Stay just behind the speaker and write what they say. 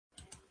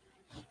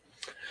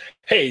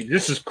Hey,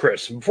 this is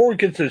Chris. Before we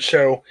get to the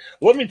show,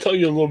 let me tell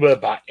you a little bit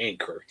about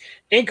Anchor.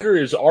 Anchor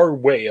is our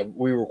way of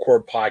we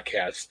record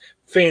podcasts.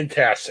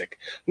 Fantastic.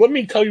 Let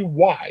me tell you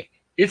why.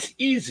 It's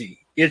easy.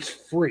 It's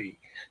free.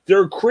 There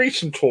are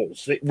creation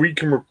tools that where you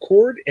can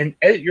record and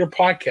edit your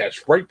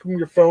podcast right from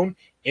your phone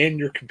and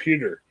your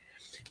computer.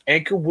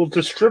 Anchor will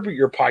distribute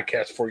your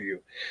podcast for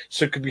you,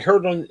 so it can be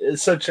heard on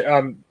such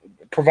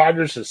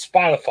providers as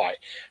Spotify,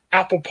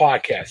 Apple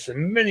Podcasts,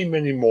 and many,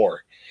 many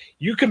more.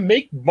 You can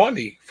make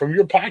money from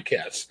your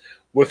podcast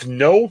with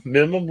no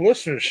minimum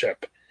listenership.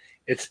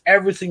 It's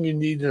everything you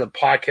need in a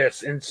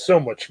podcast and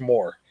so much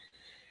more.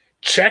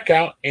 Check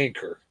out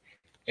Anchor,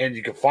 and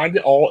you can find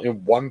it all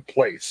in one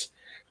place.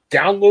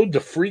 Download the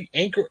free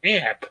Anchor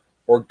app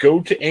or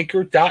go to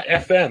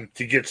anchor.fm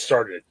to get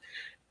started.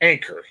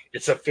 Anchor,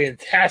 it's a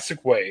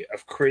fantastic way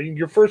of creating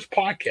your first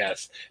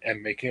podcast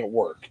and making it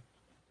work.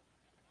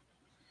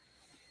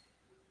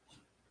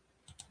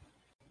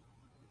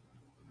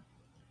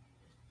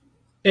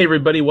 Hey,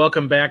 everybody.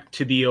 Welcome back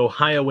to the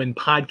Ohioan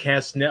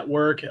Podcast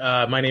Network.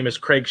 My name is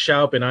Craig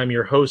Shoup, and I'm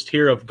your host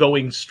here of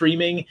Going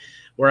Streaming,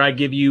 where I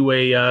give you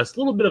a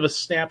little bit of a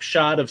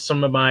snapshot of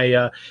some of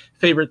my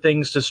favorite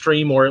things to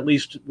stream, or at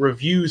least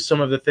review some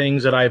of the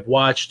things that I've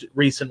watched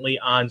recently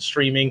on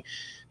streaming.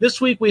 This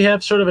week, we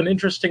have sort of an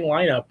interesting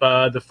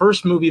lineup. The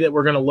first movie that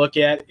we're going to look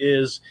at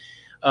is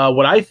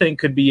what I think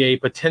could be a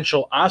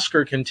potential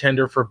Oscar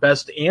contender for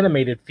Best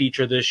Animated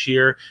Feature this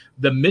year,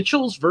 The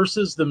Mitchells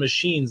versus the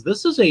Machines.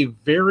 This is a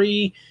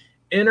very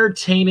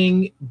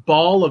entertaining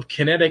ball of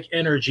kinetic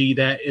energy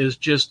that is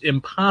just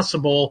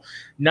impossible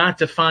not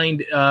to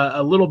find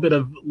a little bit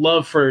of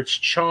love for its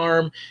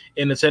charm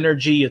and its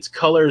energy, its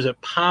colors. It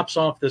pops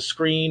off the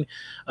screen.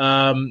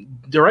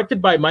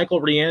 Directed by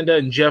Michael Rianda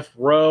and Jeff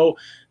Rowe.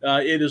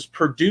 It is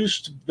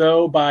produced,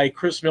 though, by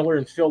Chris Miller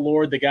and Phil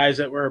Lord, the guys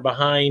that were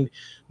behind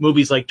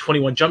movies like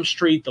 21 Jump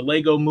Street, the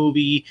Lego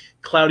Movie,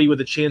 Cloudy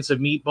with a Chance of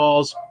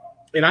Meatballs.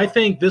 And I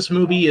think this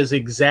movie is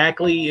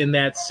exactly in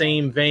that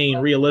same vein,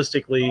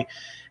 realistically,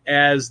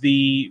 as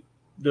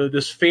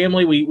this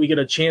family. We get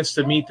a chance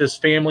to meet this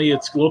family.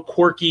 It's a little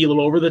quirky, a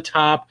little over the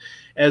top,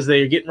 as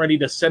they're getting ready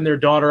to send their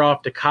daughter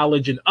off to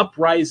college. An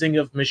uprising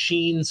of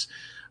machines,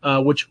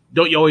 which,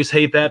 don't you always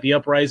hate that? The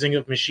uprising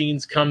of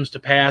machines comes to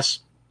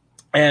pass,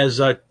 as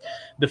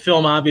the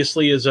film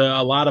obviously is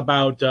a lot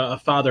about a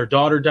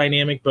father-daughter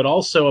dynamic, but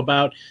also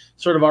about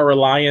sort of our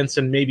reliance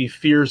and maybe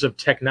fears of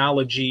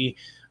technology,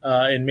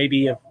 and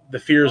maybe the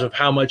fears of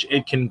how much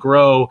it can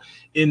grow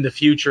in the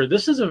future.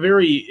 This is a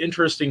very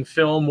interesting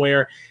film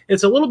where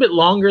it's a little bit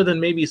longer than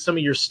maybe some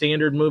of your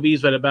standard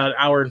movies, but about an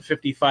hour and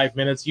 55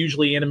 minutes.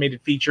 Usually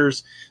animated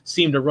features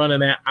seem to run in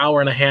that hour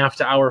and a half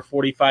to hour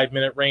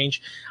 45-minute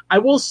range. I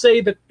will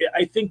say that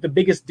I think the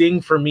biggest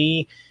ding for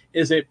me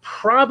is it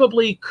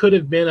probably could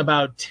have been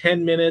about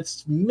 10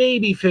 minutes,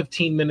 maybe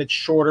 15 minutes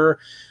shorter.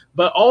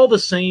 But all the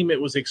same,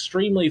 it was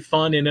extremely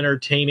fun and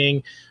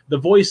entertaining. The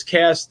voice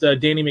cast,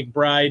 Danny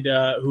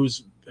McBride,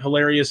 who's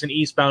hilarious in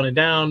Eastbound and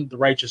Down, The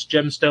Righteous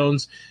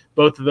Gemstones,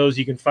 both of those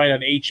you can find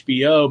on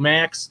HBO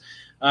Max.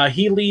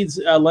 He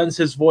lends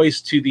his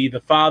voice to the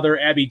father.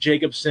 Abby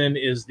Jacobson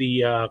is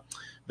the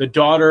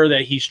daughter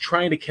that he's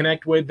trying to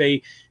connect with.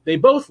 They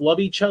both love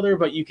each other,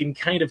 but you can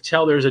kind of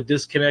tell there's a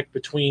disconnect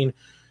between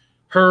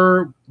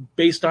her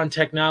based on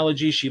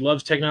technology. She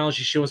loves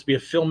technology. She wants to be a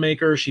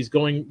filmmaker. She's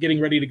getting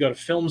ready to go to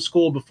film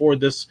school before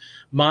this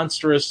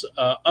monstrous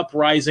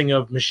uprising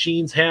of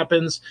machines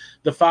happens.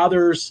 The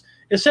father's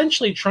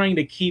essentially trying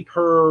to keep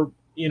her,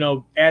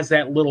 as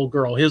that little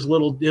girl, his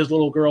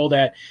little girl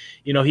that,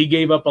 he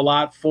gave up a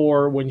lot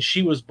for when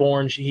she was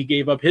born. He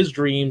gave up his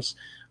dreams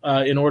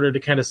in order to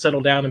kind of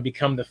settle down and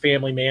become the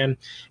family man.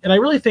 And I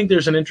really think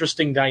there's an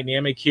interesting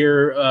dynamic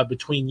here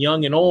between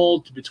young and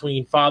old,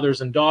 between fathers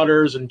and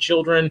daughters and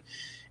children.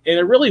 And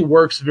it really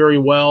works very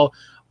well,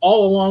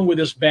 all along with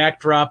this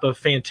backdrop of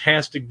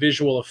fantastic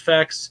visual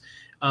effects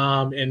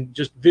and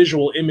just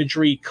visual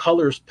imagery.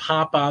 Colors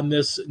pop on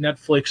this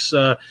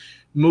Netflix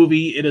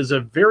movie. It is a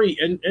very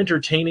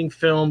entertaining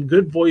film,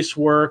 good voice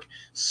work,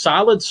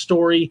 solid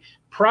story.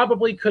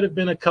 Probably could have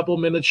been a couple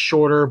minutes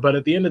shorter, but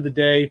at the end of the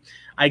day,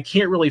 I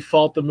can't really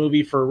fault the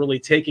movie for really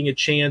taking a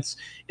chance.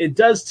 It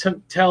does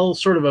tell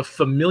sort of a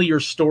familiar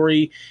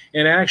story,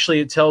 and actually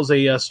it tells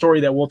a story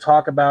that we'll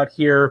talk about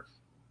here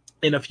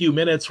in a few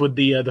minutes with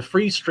the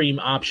free stream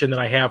option that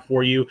I have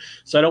for you.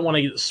 So I don't want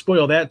to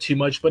spoil that too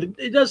much, but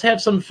it does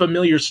have some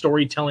familiar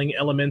storytelling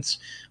elements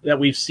that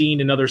we've seen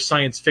in other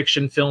science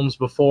fiction films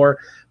before.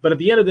 But at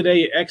the end of the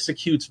day, it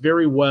executes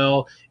very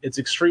well. It's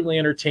extremely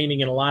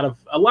entertaining and a lot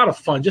of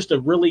fun. Just a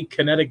really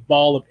kinetic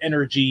ball of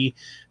energy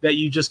that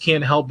you just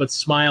can't help but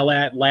smile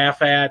at,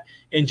 laugh at,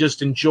 and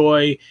just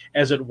enjoy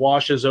as it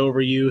washes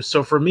over you.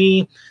 So for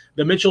me,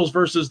 The Mitchells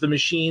versus the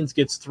Machines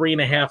gets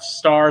 3.5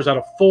 stars out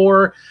of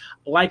 4.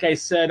 Like I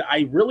said,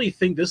 I really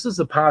think this is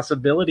a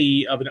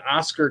possibility of an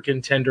Oscar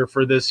contender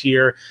for this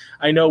year.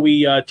 I know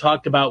we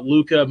talked about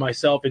Luca,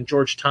 myself and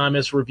George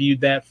Thomas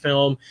reviewed that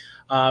film.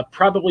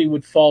 Probably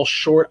would fall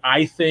short,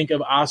 I think,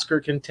 of Oscar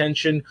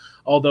contention,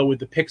 although with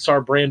the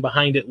Pixar brand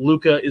behind it,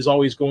 Luca is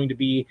always going to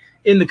be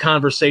in the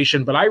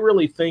conversation. But I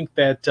really think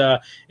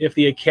that if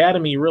the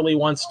Academy really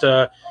wants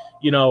to,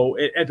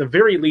 at the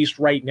very least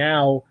right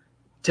now,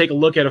 take a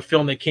look at a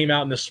film that came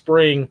out in the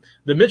spring,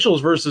 The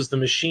Mitchells versus the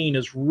Machine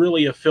is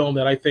really a film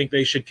that I think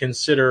they should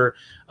consider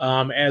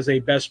as a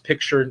Best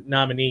Picture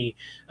nominee.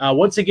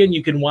 Once again,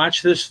 you can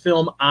watch this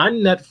film on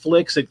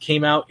Netflix. It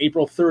came out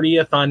April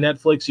 30th on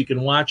Netflix. You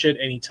can watch it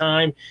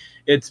anytime.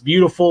 It's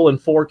beautiful in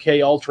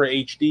 4K Ultra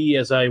HD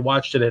as I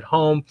watched it at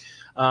home.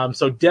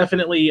 So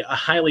definitely I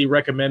highly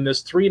recommend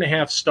this.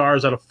 3.5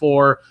 stars out of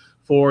 4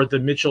 for The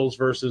Mitchells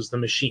versus the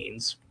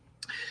Machines.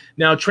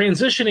 Now,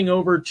 transitioning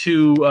over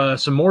to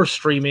some more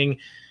streaming,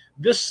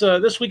 this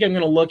week I'm going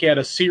to look at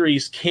a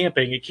series,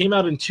 Camping. It came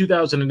out in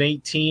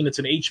 2018. It's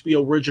an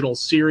HBO original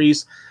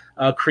series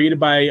created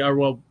by,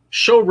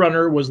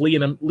 showrunner was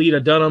Lena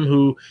Dunham,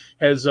 who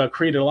has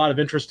created a lot of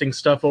interesting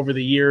stuff over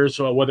the years,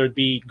 whether it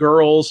be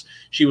Girls.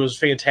 She was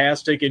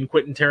fantastic in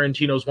Quentin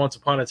Tarantino's Once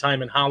Upon a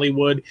Time in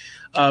Hollywood.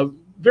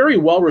 Very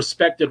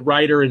well-respected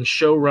writer and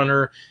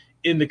showrunner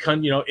in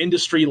the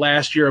industry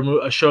last year,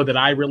 a show that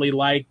I really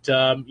liked,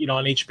 on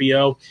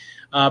HBO.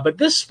 But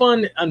this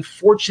one,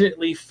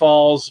 unfortunately,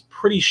 falls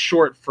pretty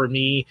short for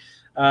me,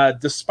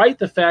 despite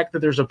the fact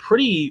that there's a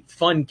pretty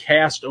fun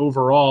cast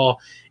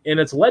overall, and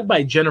it's led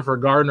by Jennifer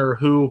Garner,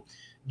 who,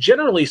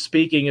 generally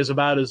speaking, is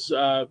about as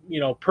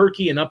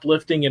perky and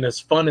uplifting and as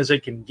fun as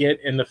it can get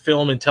in the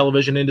film and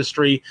television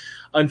industry.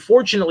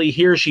 Unfortunately,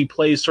 here she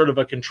plays sort of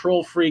a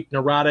control freak,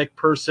 neurotic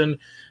person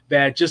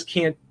that just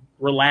can't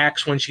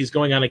relax when she's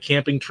going on a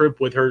camping trip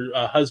with her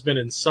husband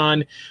and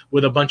son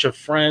with a bunch of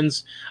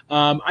friends.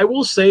 I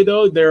will say,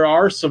 though, there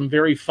are some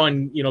very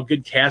fun,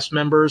 good cast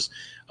members.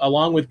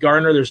 Along with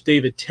Garner, there's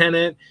David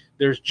Tennant,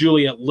 there's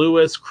Juliette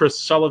Lewis, Chris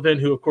Sullivan,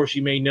 who, of course,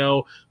 you may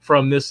know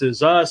from This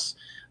Is Us,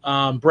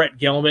 Brett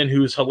Gelman,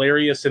 who's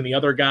hilarious in The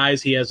Other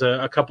Guys. He has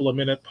a couple of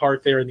minute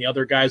part there in The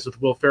Other Guys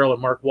with Will Ferrell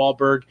and Mark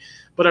Wahlberg.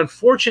 But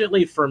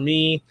unfortunately for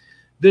me,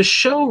 this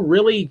show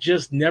really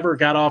just never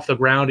got off the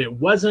ground. It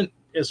wasn't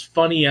as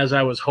funny as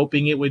I was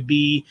hoping it would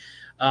be.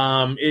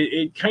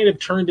 It kind of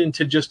turned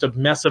into just a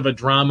mess of a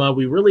drama.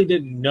 We really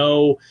didn't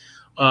know,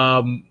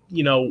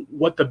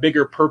 what the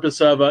bigger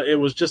purpose of it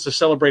was. Just to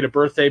celebrate a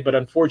birthday, but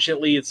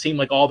unfortunately, it seemed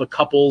like all the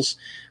couples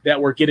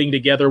that were getting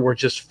together were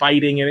just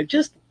fighting, and it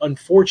just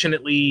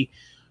unfortunately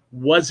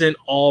wasn't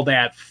all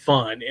that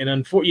fun. And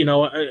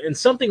in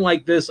something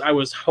like this, I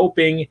was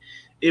hoping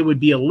it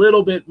would be a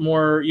little bit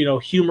more,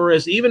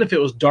 humorous, even if it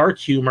was dark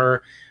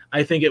humor.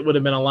 I think it would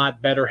have been a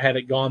lot better had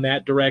it gone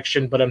that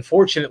direction. But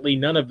unfortunately,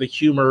 none of the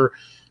humor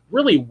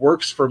really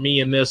works for me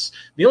in this.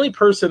 The only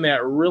person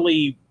that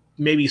really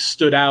maybe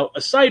stood out,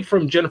 aside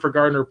from Jennifer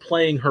Garner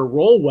playing her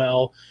role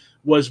well,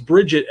 was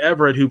Bridget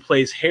Everett, who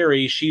plays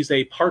Harry. She's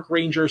a park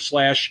ranger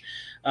slash,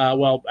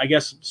 I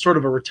guess sort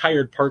of a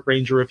retired park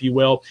ranger, if you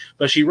will.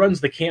 But she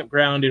runs the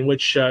campground in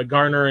which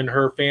Garner and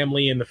her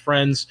family and the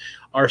friends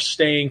are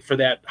staying for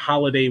that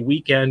holiday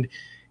weekend.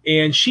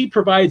 And she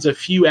provides a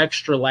few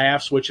extra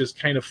laughs, which is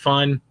kind of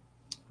fun.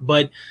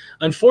 But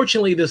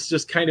unfortunately, this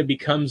just kind of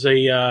becomes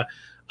a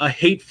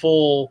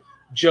hateful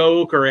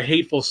joke or a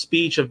hateful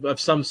speech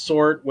of some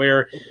sort,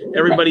 where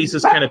everybody's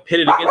just kind of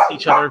pitted against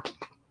each other.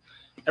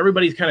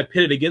 Everybody's kind of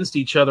pitted against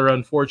each other,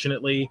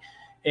 unfortunately.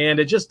 And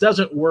it just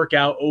doesn't work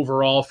out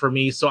overall for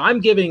me. So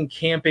I'm giving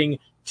Camping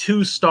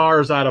 2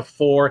 stars out of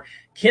 4.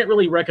 Can't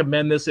really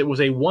recommend this. It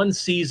was a one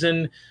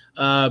season,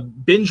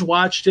 binge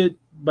watched it,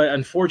 but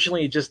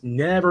unfortunately, it just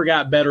never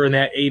got better in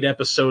that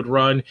 8-episode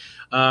run.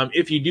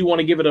 If you do want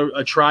to give it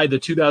a try, the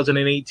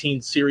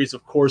 2018 series,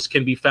 of course,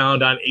 can be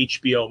found on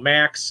HBO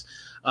Max.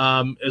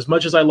 As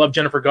much as I love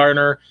Jennifer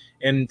Garner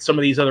and some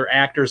of these other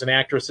actors and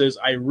actresses,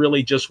 I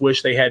really just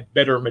wish they had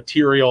better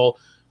material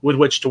with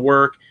which to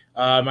work.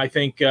 I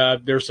think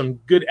there's some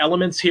good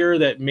elements here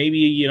that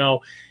maybe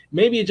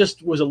it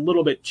just was a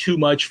little bit too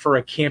much for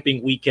a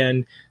camping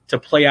weekend to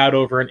play out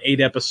over an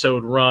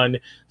 8-episode run.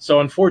 So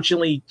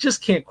unfortunately,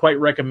 just can't quite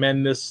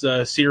recommend this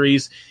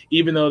series,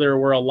 even though there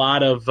were a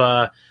lot of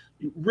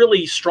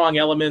really strong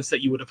elements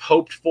that you would have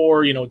hoped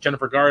for.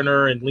 Jennifer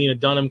Garner and Lena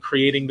Dunham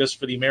creating this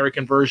for the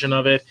American version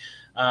of it.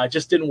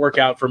 Just didn't work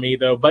out for me,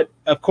 though. But,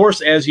 of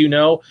course, as you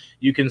know,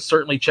 you can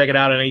certainly check it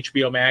out on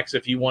HBO Max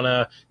if you want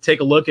to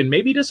take a look and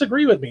maybe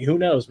disagree with me. Who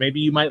knows?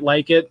 Maybe you might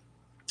like it.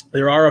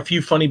 There are a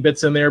few funny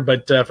bits in there,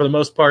 but for the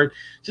most part,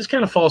 just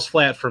kind of falls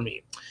flat for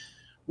me.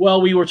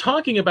 Well, we were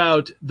talking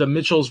about the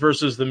Mitchells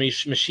versus the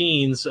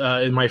Machines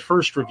in my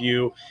first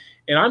review,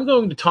 and I'm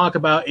going to talk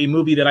about a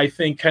movie that I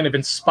think kind of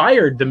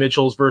inspired the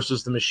Mitchells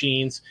versus the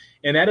Machines,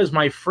 and that is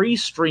my free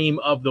stream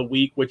of the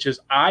week, which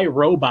is I,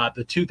 Robot,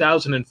 the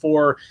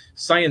 2004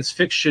 science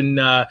fiction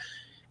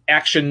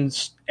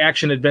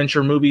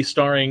action-adventure movie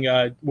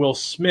starring Will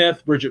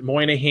Smith, Bridget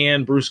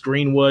Moynihan, Bruce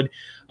Greenwood,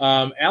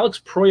 Alex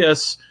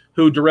Proyas,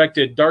 who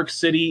directed Dark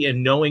City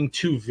and Knowing,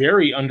 2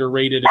 very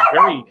underrated and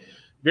very,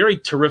 very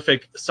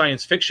terrific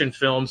science fiction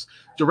films,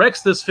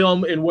 directs this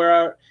film, and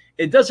where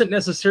it doesn't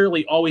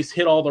necessarily always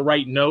hit all the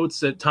right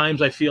notes. At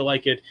times, I feel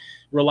like it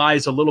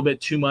relies a little bit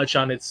too much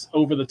on its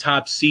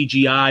over-the-top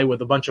CGI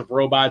with a bunch of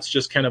robots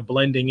just kind of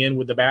blending in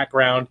with the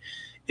background.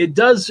 It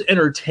does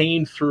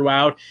entertain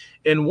throughout.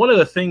 And one of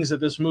the things that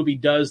this movie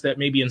does that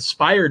maybe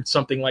inspired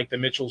something like The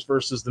Mitchells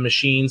versus the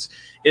Machines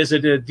is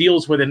that it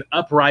deals with an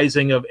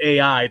uprising of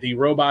AI. The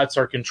robots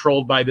are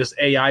controlled by this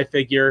AI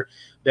figure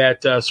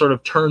that sort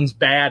of turns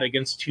bad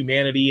against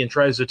humanity and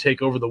tries to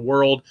take over the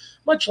world,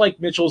 much like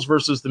Mitchells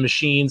versus the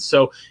Machines.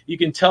 So you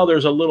can tell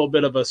there's a little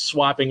bit of a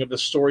swapping of the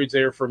stories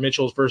there for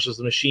Mitchells versus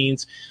the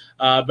Machines.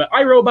 But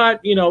iRobot,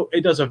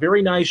 it does a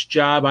very nice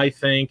job, I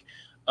think,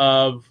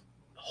 of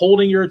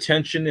holding your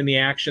attention in the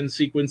action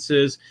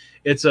sequences.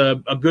 It's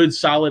a good,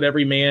 solid,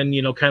 everyman,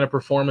 kind of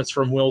performance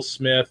from Will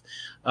Smith.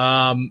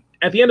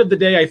 At the end of the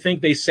day, I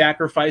think they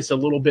sacrifice a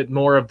little bit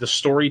more of the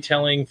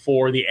storytelling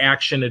for the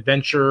action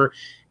adventure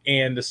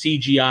and the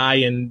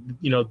CGI and,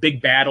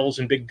 big battles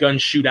and big gun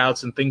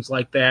shootouts and things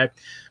like that.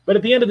 But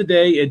at the end of the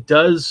day, it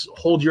does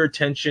hold your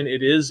attention.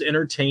 It is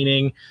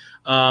entertaining.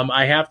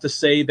 I have to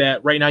say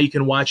that right now you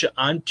can watch it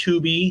on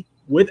Tubi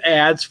with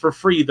ads for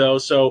free, though.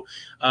 So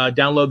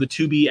download the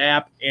Tubi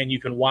app and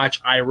you can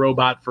watch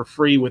iRobot for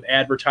free with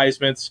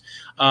advertisements.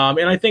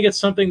 And I think it's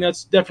something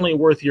that's definitely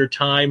worth your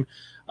time.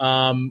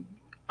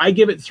 I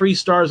give it 3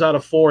 stars out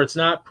of 4. It's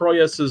not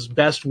Proyas's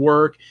best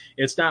work.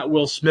 It's not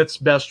Will Smith's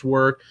best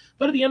work.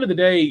 But at the end of the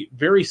day,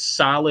 very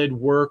solid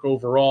work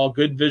overall,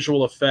 good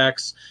visual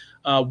effects.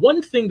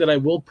 One thing that I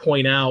will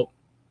point out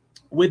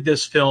with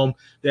this film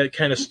that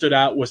kind of stood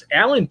out was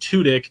Alan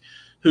Tudyk,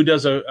 who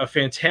does a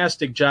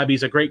fantastic job.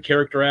 He's a great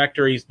character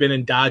actor. He's been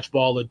in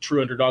Dodgeball, a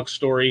true underdog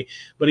story,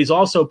 but he's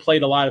also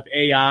played a lot of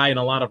AI and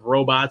a lot of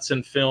robots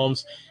in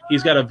films.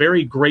 He's got a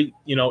very great,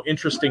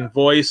 interesting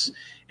voice,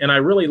 and I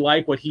really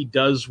like what he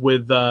does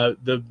with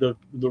the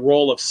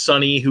role of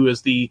Sonny, who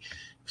is the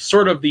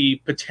sort of the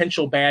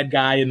potential bad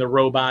guy in the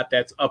robot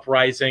that's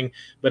uprising,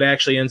 but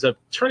actually ends up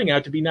turning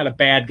out to be not a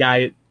bad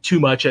guy too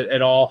much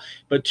at all.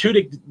 But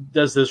Tudyk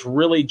does this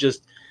really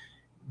just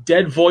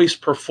dead voice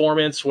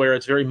performance where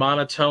it's very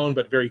monotone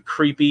but very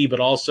creepy, but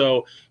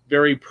also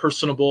very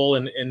personable,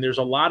 and there's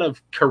a lot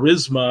of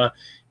charisma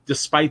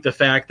despite the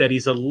fact that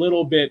he's a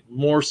little bit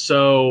more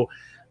so,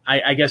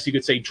 I guess you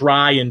could say,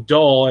 dry and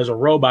dull as a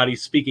robot.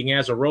 He's speaking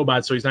as a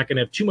robot, so he's not going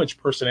to have too much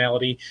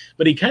personality,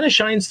 but he kind of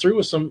shines through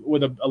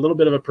with a little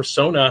bit of a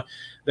persona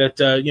that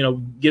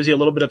gives you a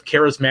little bit of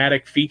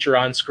charismatic feature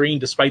on screen,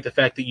 despite the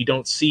fact that you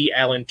don't see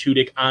Alan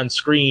Tudyk on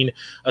screen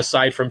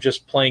aside from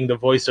just playing the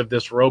voice of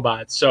this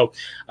robot. So,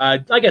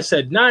 like I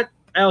said, not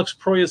Alex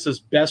Proyas's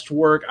best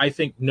work. I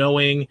think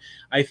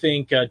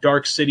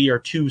Dark City are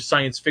 2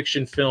 science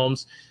fiction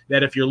films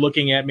that if you're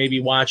looking at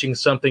maybe watching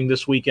something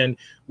this weekend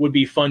would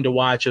be fun to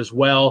watch as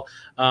well.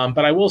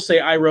 But I will say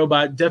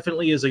iRobot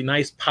definitely is a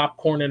nice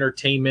popcorn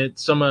entertainment,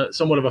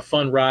 somewhat of a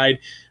fun ride.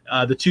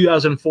 The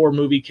 2004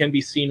 movie can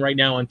be seen right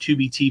now on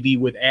Tubi TV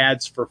with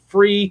ads for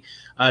free.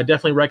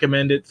 Definitely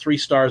recommend it. 3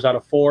 stars out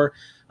of 4.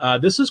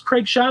 This is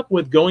Craig Shoup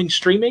with Going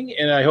Streaming,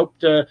 and I hope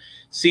to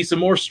see some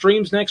more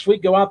streams next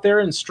week. Go out there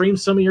and stream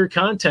some of your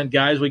content,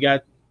 guys. We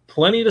got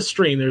plenty to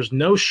stream. There's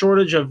no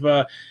shortage of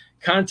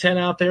content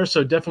out there,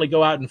 so definitely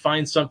go out and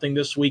find something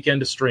this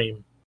weekend to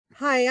stream.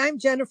 Hi, I'm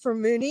Jennifer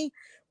Mooney.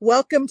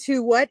 Welcome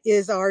to what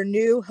is our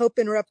new Hope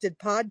Interrupted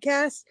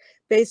podcast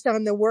based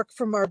on the work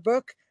from our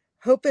book,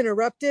 Hope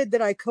Interrupted,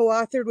 that I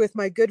co-authored with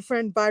my good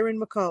friend Byron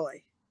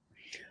McCauley.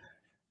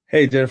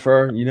 Hey,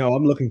 Jennifer,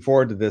 I'm looking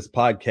forward to this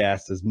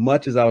podcast as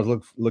much as I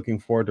was looking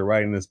forward to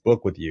writing this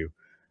book with you.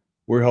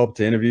 We hope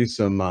to interview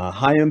some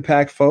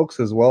high-impact folks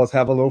as well as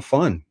have a little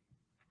fun.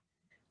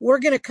 We're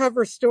going to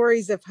cover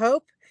stories of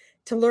hope.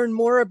 To learn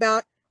more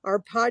about our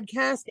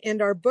podcast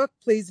and our book,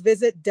 please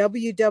visit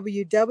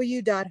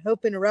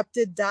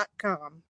www.hopeinterrupted.com.